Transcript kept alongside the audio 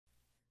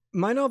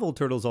My novel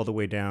Turtles All the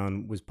Way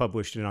Down was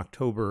published in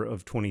October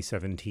of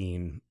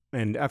 2017,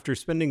 and after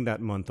spending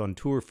that month on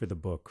tour for the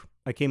book,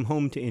 I came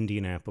home to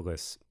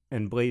Indianapolis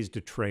and blazed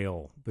a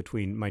trail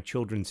between my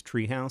children's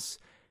treehouse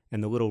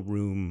and the little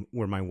room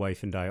where my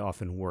wife and I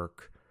often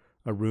work,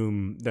 a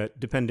room that,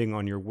 depending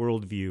on your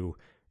worldview,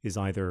 is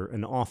either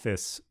an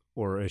office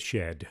or a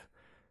shed.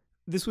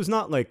 This was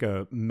not like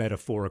a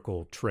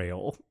metaphorical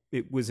trail.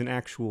 It was an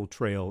actual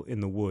trail in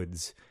the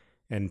woods,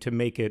 and to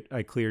make it,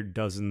 I cleared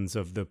dozens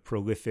of the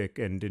prolific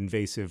and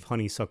invasive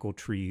honeysuckle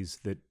trees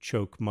that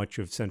choke much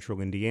of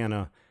central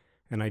Indiana,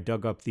 and I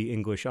dug up the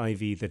English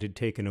ivy that had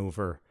taken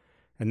over,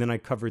 and then I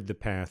covered the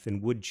path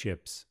in wood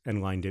chips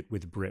and lined it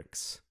with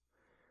bricks.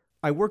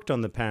 I worked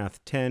on the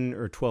path 10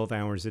 or 12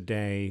 hours a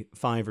day,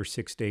 5 or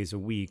 6 days a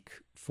week,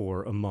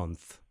 for a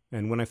month,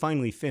 and when I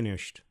finally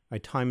finished, I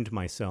timed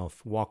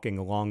myself walking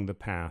along the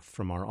path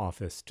from our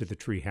office to the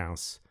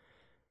treehouse.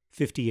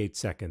 58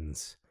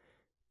 seconds.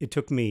 It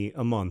took me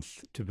a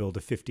month to build a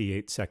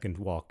 58-second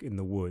walk in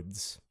the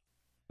woods.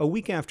 A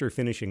week after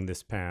finishing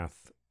this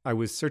path, I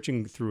was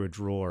searching through a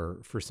drawer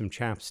for some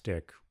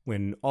chapstick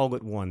when all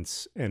at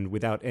once, and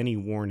without any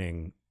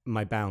warning,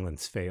 my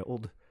balance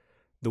failed.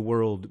 The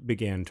world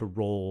began to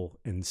roll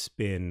and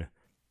spin.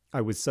 I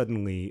was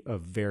suddenly a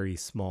very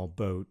small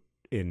boat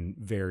in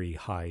very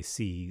high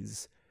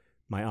seas.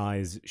 My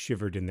eyes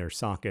shivered in their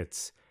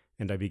sockets,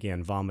 and I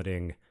began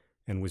vomiting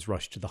and was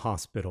rushed to the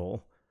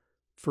hospital.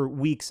 For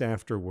weeks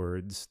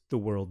afterwards, the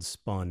world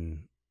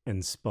spun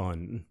and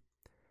spun.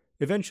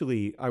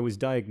 Eventually, I was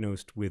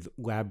diagnosed with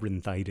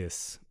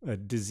labyrinthitis, a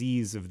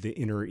disease of the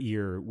inner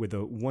ear with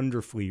a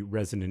wonderfully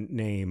resonant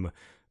name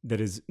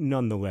that is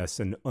nonetheless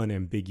an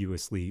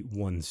unambiguously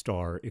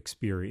one-star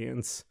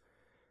experience.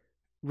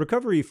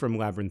 Recovery from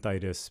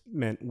labyrinthitis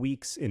meant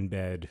weeks in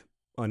bed,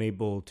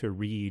 unable to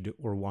read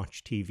or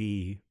watch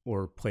TV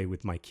or play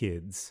with my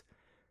kids.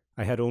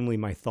 I had only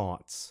my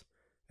thoughts,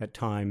 at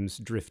times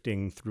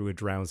drifting through a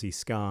drowsy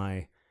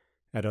sky,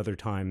 at other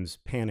times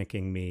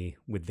panicking me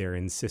with their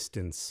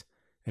insistence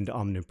and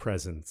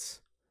omnipresence.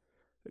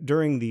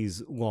 During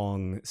these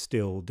long,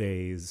 still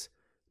days,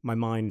 my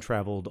mind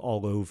traveled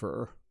all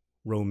over,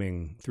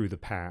 roaming through the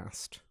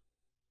past.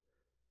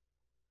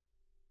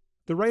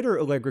 The writer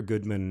Allegra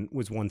Goodman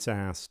was once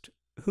asked,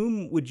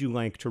 "Whom would you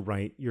like to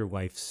write your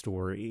life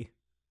story?"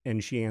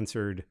 And she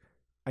answered,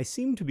 "I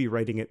seem to be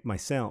writing it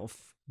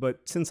myself,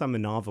 but since I'm a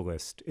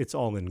novelist, it's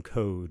all in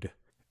code."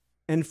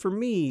 And for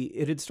me,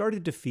 it had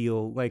started to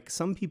feel like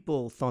some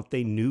people thought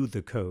they knew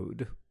the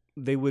code.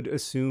 They would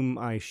assume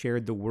I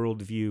shared the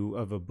worldview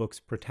of a book's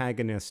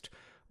protagonist,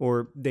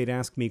 or they'd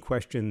ask me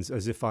questions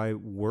as if I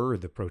were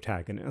the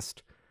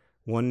protagonist.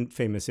 One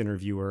famous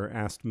interviewer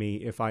asked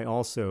me if I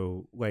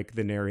also, like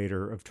the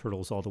narrator of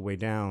Turtles All the Way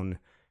Down,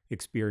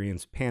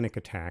 experience panic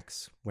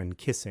attacks when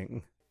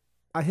kissing.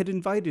 I had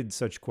invited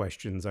such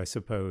questions, I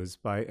suppose,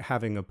 by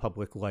having a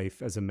public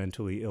life as a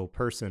mentally ill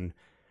person,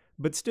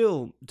 but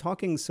still,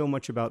 talking so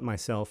much about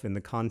myself in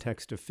the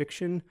context of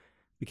fiction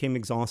became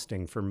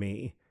exhausting for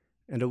me,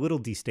 and a little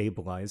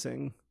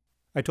destabilizing.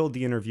 I told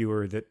the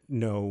interviewer that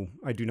no,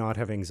 I do not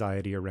have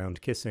anxiety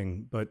around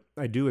kissing, but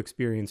I do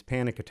experience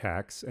panic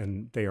attacks,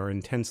 and they are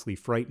intensely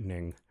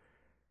frightening.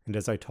 And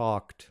as I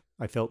talked,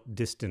 I felt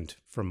distant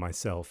from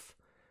myself,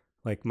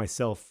 like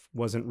myself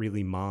wasn't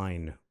really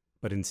mine,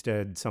 but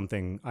instead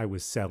something I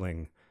was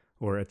selling,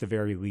 or at the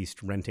very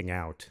least renting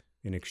out,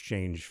 in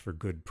exchange for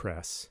good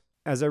press.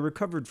 As I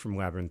recovered from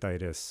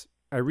labyrinthitis,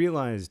 I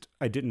realized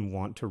I didn't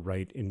want to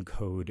write in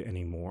code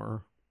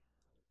anymore.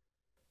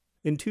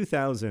 In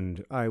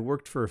 2000, I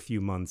worked for a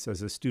few months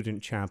as a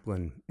student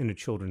chaplain in a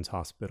children's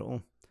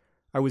hospital.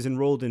 I was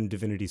enrolled in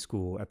divinity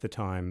school at the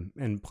time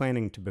and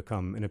planning to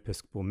become an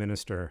Episcopal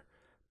minister,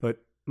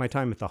 but my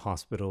time at the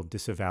hospital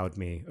disavowed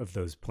me of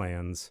those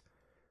plans.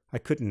 I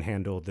couldn't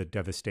handle the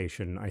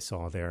devastation I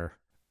saw there.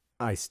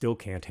 I still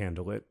can't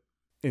handle it.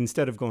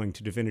 Instead of going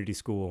to divinity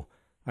school,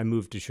 I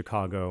moved to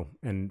Chicago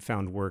and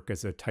found work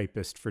as a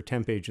typist for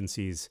temp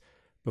agencies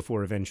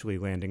before eventually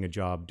landing a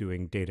job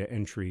doing data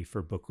entry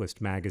for Booklist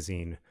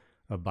magazine,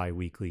 a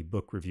bi-weekly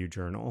book review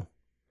journal.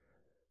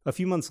 A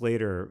few months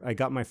later, I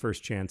got my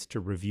first chance to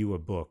review a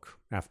book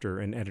after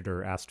an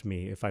editor asked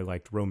me if I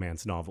liked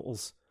romance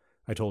novels.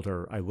 I told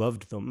her I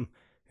loved them,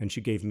 and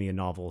she gave me a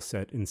novel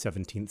set in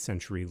 17th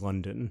century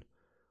London.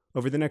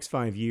 Over the next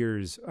 5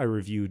 years, I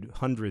reviewed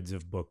hundreds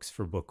of books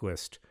for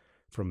Booklist,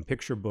 from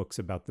picture books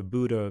about the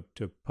Buddha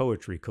to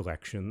poetry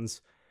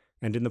collections,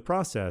 and in the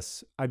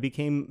process, I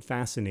became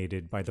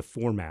fascinated by the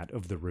format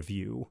of the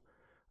review.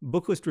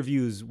 Booklist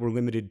reviews were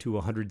limited to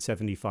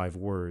 175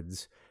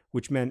 words,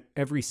 which meant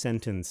every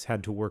sentence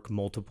had to work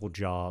multiple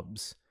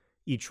jobs.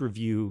 Each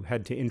review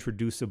had to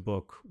introduce a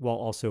book while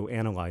also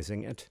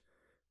analyzing it.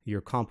 Your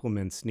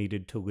compliments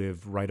needed to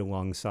live right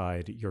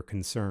alongside your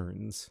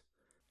concerns.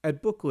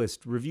 At Booklist,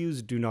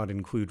 reviews do not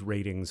include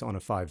ratings on a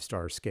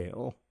 5-star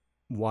scale.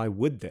 Why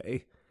would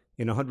they?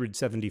 In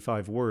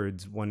 175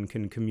 words, one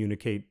can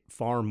communicate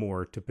far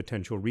more to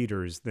potential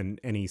readers than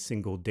any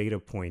single data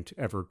point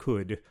ever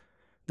could.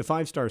 The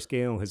 5-star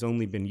scale has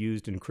only been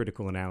used in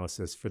critical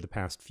analysis for the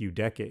past few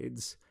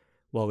decades.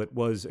 While it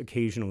was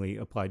occasionally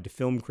applied to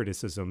film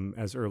criticism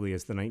as early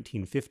as the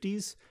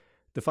 1950s,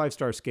 the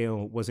 5-star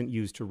scale wasn't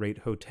used to rate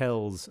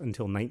hotels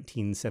until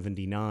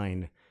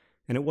 1979,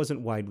 and it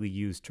wasn't widely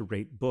used to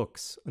rate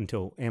books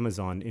until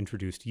Amazon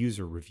introduced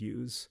user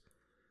reviews.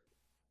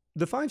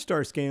 The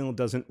 5-star scale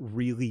doesn't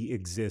really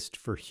exist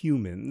for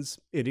humans.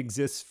 It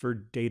exists for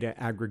data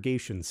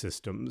aggregation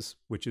systems,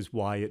 which is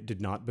why it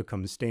did not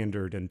become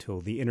standard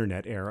until the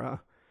internet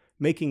era.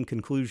 Making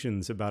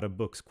conclusions about a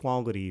book's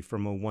quality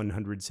from a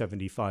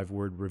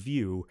 175-word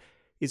review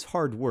is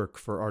hard work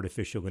for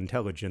artificial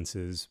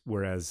intelligences,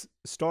 whereas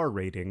star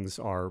ratings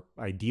are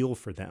ideal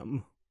for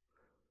them.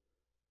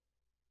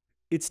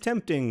 It's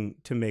tempting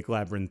to make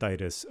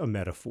labyrinthitis a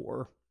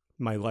metaphor.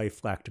 My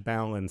life lacked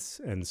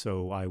balance, and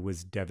so I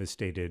was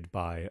devastated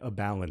by a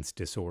balance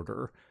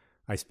disorder.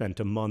 I spent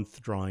a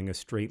month drawing a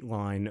straight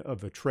line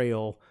of a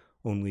trail,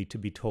 only to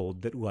be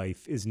told that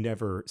life is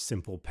never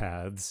simple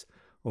paths,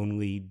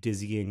 only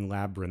dizzying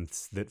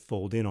labyrinths that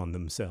fold in on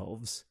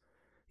themselves.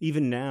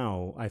 Even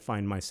now, I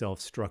find myself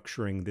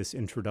structuring this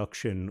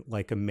introduction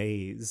like a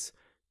maze,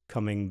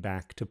 coming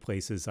back to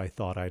places I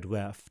thought I'd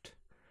left.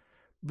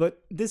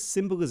 But this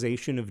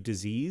symbolization of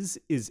disease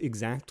is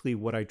exactly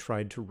what I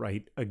tried to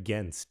write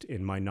against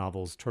in my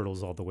novels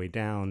Turtles All the Way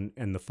Down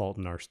and The Fault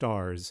in Our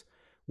Stars,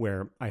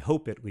 where I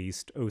hope at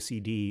least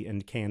OCD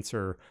and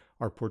cancer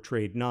are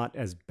portrayed not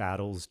as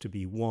battles to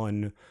be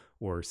won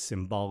or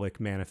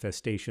symbolic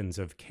manifestations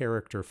of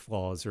character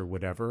flaws or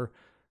whatever,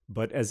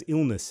 but as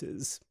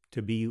illnesses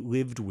to be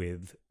lived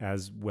with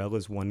as well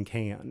as one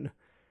can.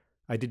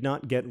 I did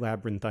not get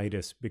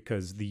labyrinthitis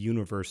because the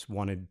universe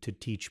wanted to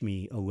teach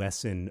me a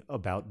lesson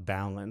about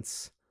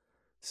balance,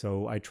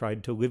 so I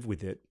tried to live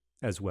with it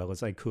as well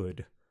as I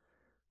could.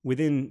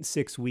 Within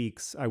 6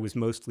 weeks, I was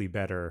mostly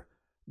better,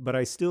 but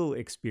I still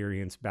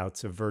experience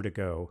bouts of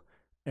vertigo,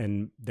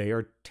 and they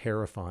are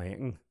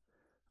terrifying.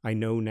 I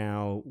know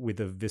now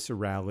with a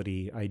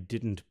viscerality I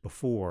didn't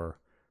before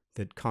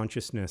that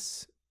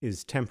consciousness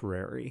is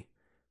temporary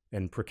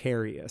and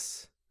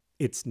precarious.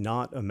 It's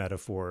not a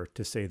metaphor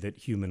to say that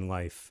human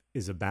life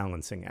is a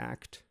balancing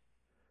act.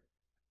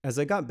 As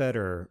I got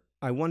better,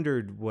 I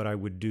wondered what I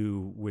would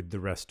do with the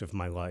rest of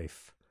my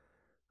life.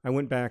 I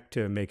went back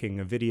to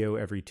making a video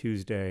every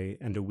Tuesday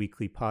and a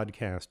weekly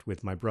podcast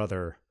with my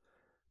brother,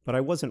 but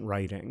I wasn't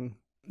writing.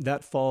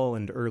 That fall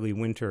and early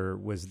winter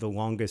was the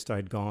longest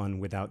I'd gone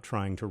without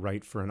trying to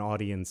write for an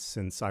audience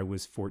since I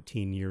was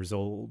 14 years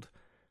old.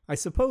 I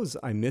suppose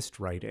I missed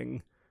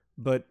writing,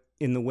 but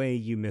in the way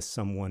you miss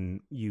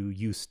someone you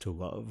used to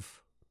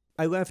love.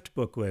 I left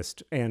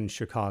Booklist and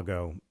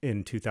Chicago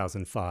in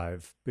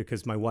 2005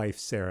 because my wife,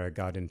 Sarah,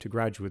 got into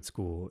graduate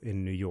school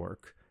in New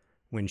York.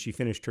 When she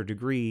finished her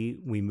degree,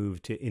 we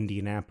moved to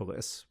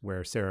Indianapolis,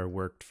 where Sarah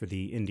worked for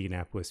the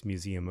Indianapolis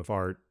Museum of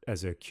Art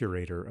as a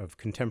curator of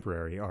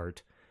contemporary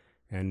art,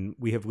 and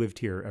we have lived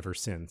here ever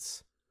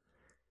since.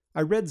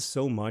 I read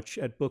so much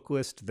at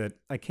Booklist that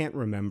I can't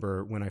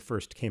remember when I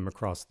first came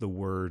across the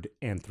word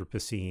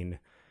Anthropocene,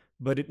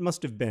 but it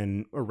must have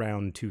been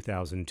around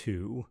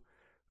 2002.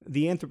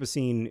 The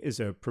Anthropocene is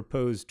a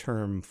proposed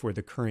term for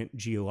the current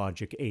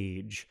geologic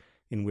age,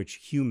 in which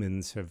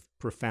humans have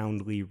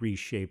profoundly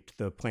reshaped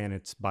the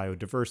planet's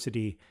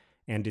biodiversity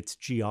and its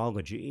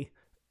geology.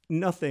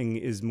 Nothing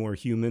is more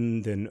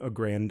human than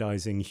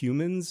aggrandizing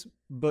humans,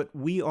 but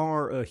we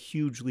are a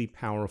hugely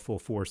powerful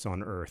force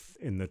on Earth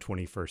in the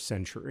 21st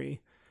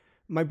century.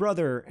 My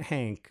brother,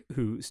 Hank,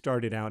 who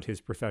started out his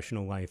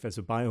professional life as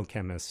a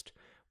biochemist,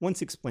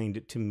 once explained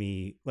it to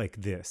me like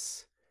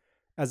this.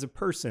 As a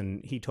person,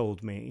 he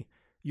told me,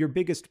 your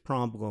biggest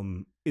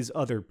problem is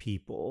other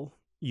people.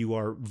 You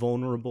are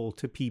vulnerable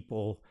to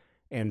people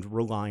and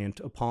reliant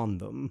upon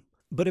them.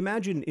 But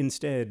imagine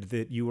instead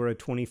that you are a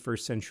 21st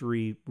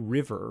century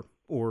river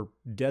or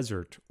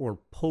desert or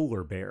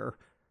polar bear.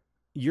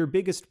 Your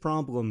biggest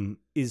problem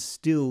is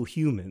still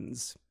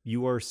humans.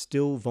 You are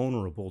still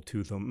vulnerable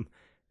to them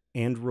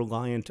and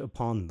reliant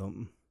upon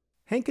them.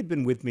 Hank had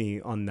been with me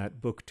on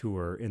that book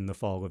tour in the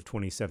fall of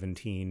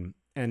 2017,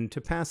 and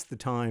to pass the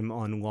time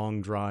on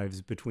long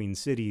drives between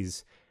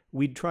cities,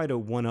 we'd try to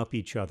one-up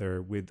each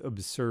other with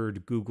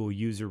absurd Google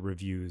user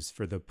reviews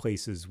for the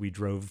places we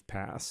drove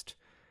past.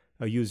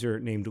 A user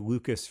named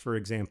Lucas, for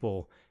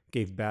example,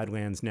 gave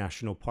Badlands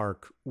National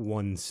Park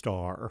 1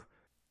 star.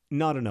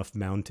 Not enough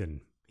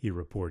mountain, he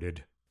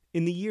reported.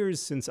 In the years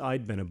since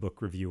I'd been a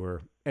book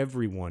reviewer,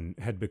 everyone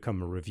had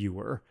become a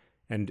reviewer,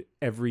 and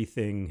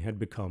everything had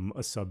become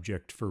a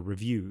subject for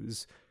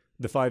reviews.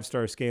 The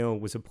 5-star scale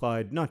was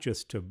applied not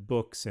just to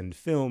books and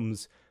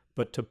films,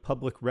 but to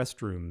public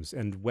restrooms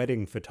and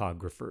wedding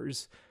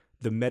photographers.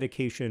 The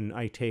medication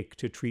I take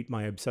to treat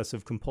my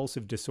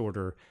obsessive-compulsive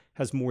disorder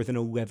has more than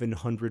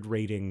 1,100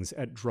 ratings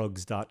at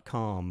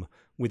drugs.com,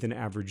 with an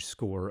average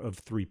score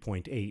of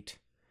 3.8.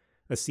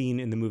 A scene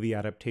in the movie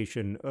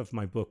adaptation of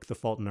my book The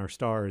Fault in Our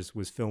Stars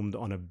was filmed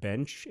on a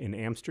bench in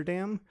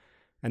Amsterdam,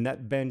 And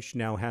that bench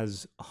now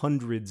has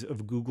hundreds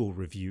of Google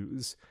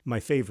reviews. My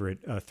favorite,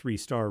 a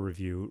 3-star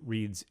review,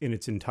 reads in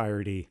its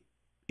entirety,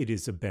 "It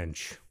is a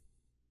bench."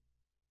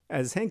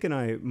 As Hank and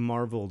I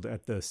marveled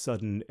at the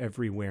sudden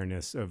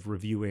everywhereness of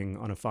reviewing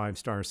on a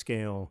 5-star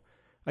scale,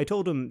 I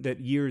told him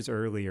that years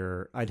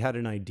earlier I'd had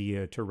an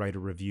idea to write a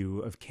review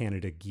of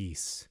Canada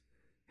geese.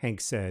 Hank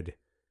said,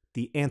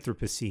 "The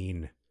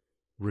Anthropocene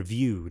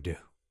Reviewed."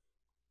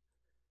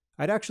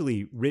 I'd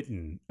actually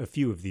written a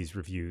few of these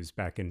reviews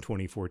back in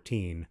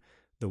 2014,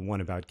 the one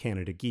about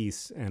Canada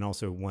geese and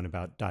also one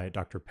about Diet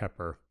Dr.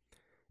 Pepper.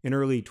 In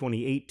early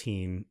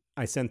 2018,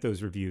 I sent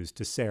those reviews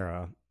to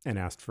Sarah and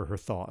asked for her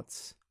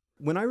thoughts.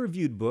 When I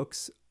reviewed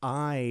books,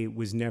 I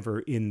was never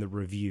in the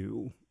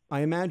review.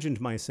 I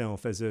imagined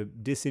myself as a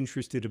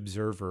disinterested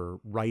observer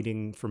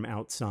writing from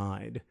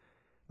outside.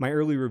 My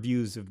early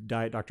reviews of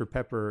Diet Dr.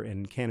 Pepper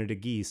and Canada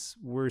geese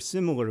were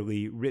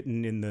similarly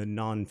written in the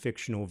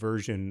non-fictional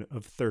version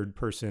of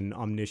third-person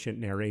omniscient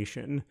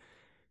narration.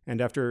 And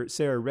after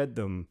Sarah read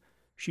them,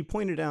 she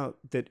pointed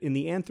out that in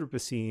the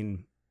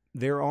Anthropocene,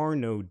 there are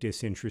no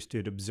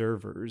disinterested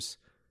observers.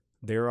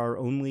 There are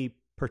only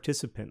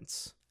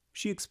participants.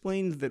 She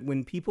explained that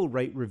when people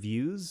write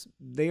reviews,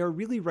 they are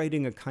really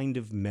writing a kind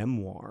of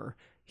memoir.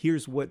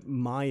 Here's what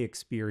my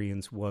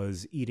experience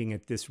was eating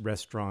at this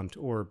restaurant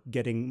or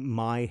getting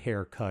my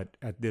hair cut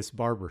at this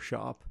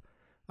barbershop.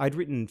 I'd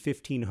written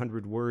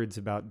 1,500 words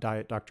about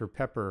Diet Dr.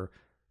 Pepper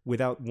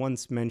without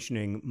once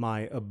mentioning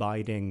my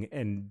abiding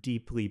and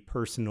deeply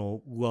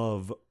personal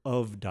love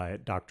of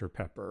Diet Dr.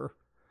 Pepper.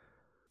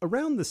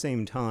 Around the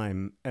same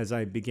time as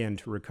I began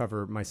to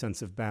recover my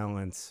sense of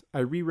balance, I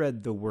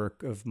reread the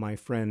work of my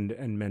friend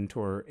and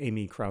mentor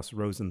Amy Krauss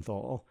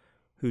Rosenthal,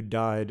 who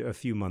died a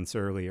few months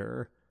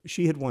earlier.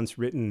 She had once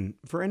written,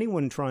 "For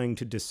anyone trying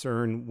to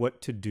discern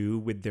what to do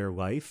with their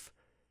life,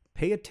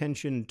 pay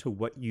attention to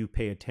what you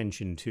pay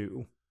attention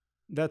to.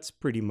 That's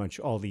pretty much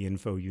all the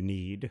info you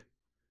need."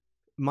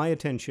 My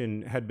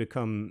attention had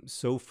become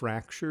so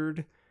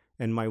fractured,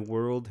 and my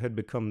world had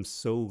become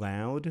so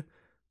loud,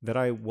 that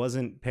I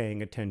wasn't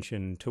paying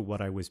attention to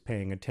what I was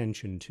paying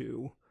attention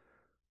to.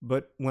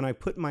 But when I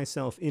put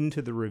myself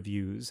into the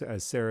reviews,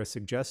 as Sarah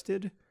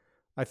suggested,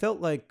 I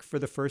felt like for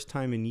the first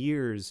time in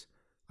years,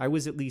 I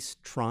was at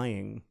least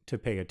trying to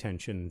pay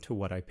attention to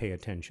what I pay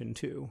attention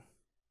to.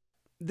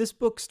 This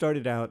book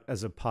started out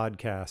as a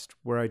podcast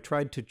where I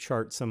tried to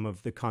chart some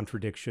of the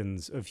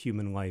contradictions of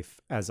human life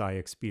as I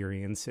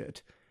experience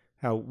it,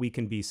 how we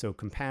can be so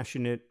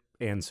compassionate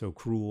and so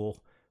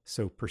cruel,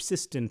 so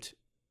persistent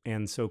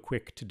and so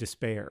quick to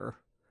despair.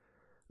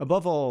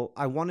 Above all,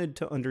 I wanted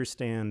to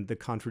understand the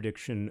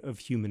contradiction of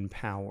human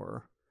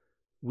power.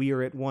 We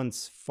are at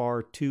once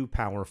far too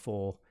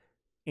powerful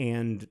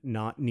and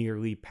not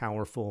nearly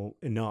powerful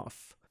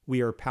enough. We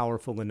are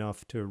powerful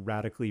enough to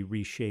radically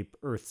reshape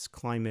Earth's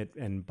climate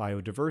and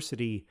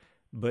biodiversity,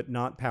 but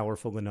not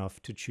powerful enough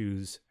to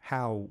choose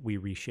how we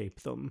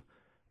reshape them.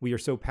 We are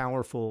so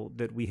powerful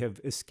that we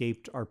have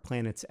escaped our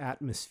planet's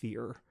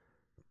atmosphere,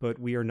 but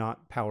we are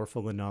not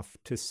powerful enough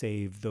to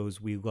save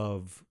those we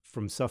love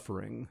from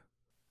suffering.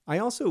 I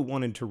also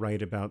wanted to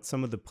write about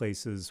some of the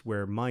places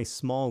where my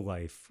small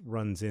life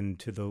runs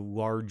into the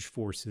large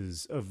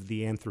forces of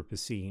the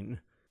Anthropocene.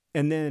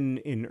 And then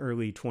in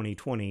early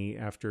 2020,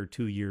 after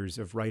 2 years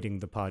of writing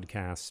the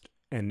podcast,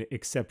 an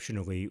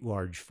exceptionally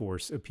large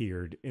force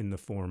appeared in the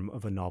form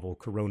of a novel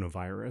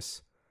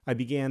coronavirus. I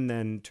began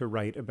then to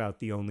write about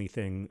the only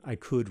thing I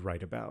could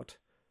write about.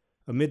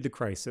 Amid the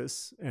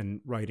crisis,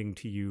 and writing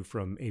to you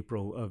from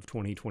April of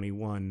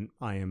 2021,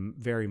 I am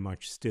very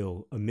much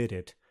still amid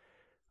it.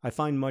 I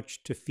find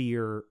much to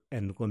fear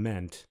and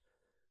lament,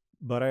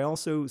 but I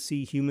also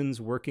see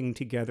humans working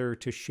together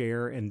to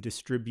share and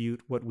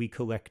distribute what we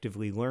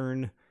collectively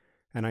learn,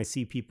 and I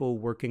see people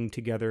working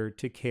together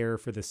to care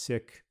for the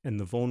sick and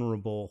the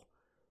vulnerable.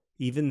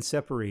 Even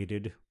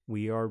separated,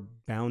 we are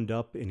bound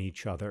up in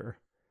each other.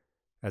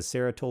 As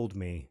Sarah told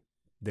me,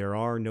 there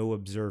are no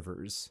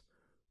observers,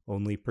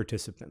 only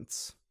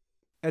participants.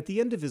 At the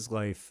end of his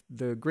life,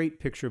 the great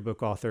picture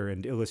book author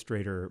and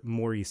illustrator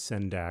Maurice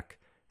Sendak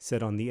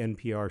said on the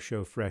NPR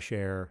show Fresh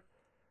Air,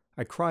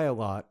 "I cry a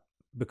lot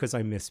because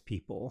I miss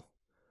people.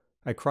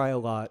 I cry a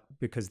lot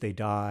because they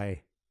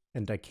die,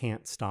 and I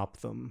can't stop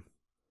them.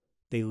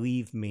 They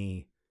leave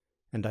me,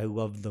 and I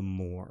love them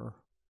more."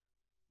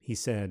 He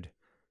said,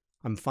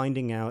 "I'm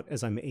finding out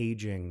as I'm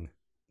aging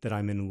that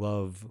I'm in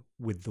love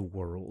with the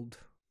world."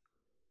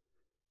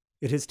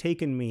 It has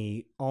taken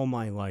me all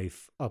my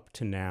life up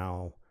to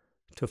now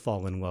to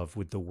fall in love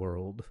with the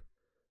world,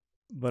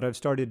 but I've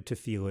started to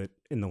feel it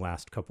in the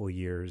last couple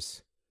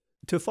years.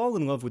 To fall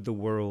in love with the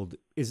world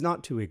is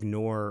not to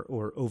ignore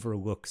or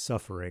overlook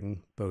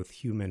suffering, both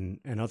human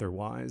and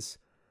otherwise.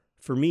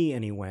 For me,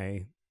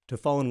 anyway, to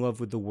fall in love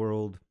with the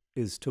world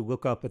is to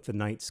look up at the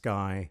night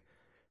sky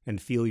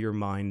and feel your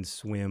mind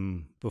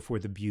swim before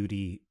the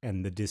beauty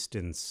and the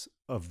distance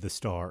of the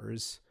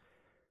stars.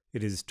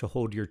 It is to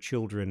hold your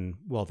children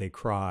while they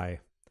cry,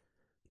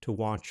 to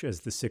watch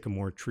as the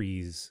sycamore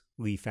trees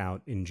leaf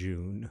out in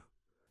June.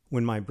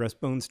 When my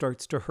breastbone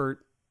starts to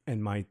hurt,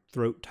 and my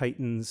throat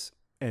tightens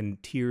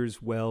and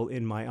tears well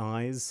in my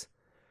eyes,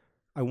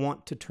 I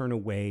want to turn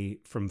away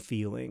from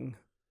feeling.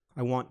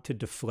 I want to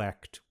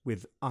deflect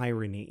with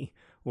irony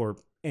or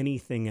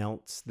anything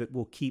else that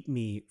will keep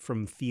me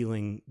from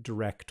feeling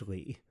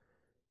directly.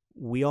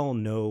 We all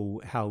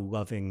know how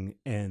loving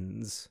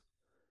ends.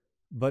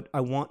 But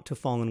I want to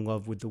fall in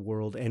love with the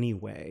world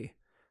anyway,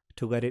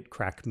 to let it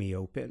crack me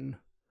open.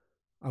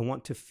 I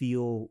want to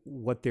feel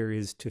what there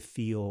is to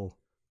feel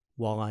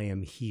while I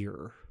am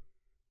here.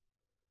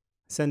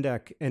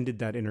 Sendak ended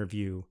that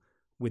interview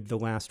with the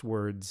last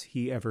words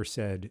he ever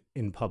said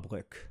in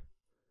public.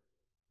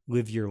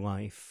 Live your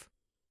life.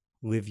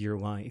 Live your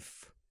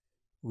life.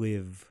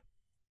 Live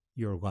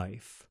your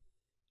life.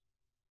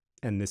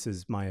 And this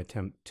is my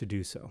attempt to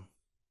do so.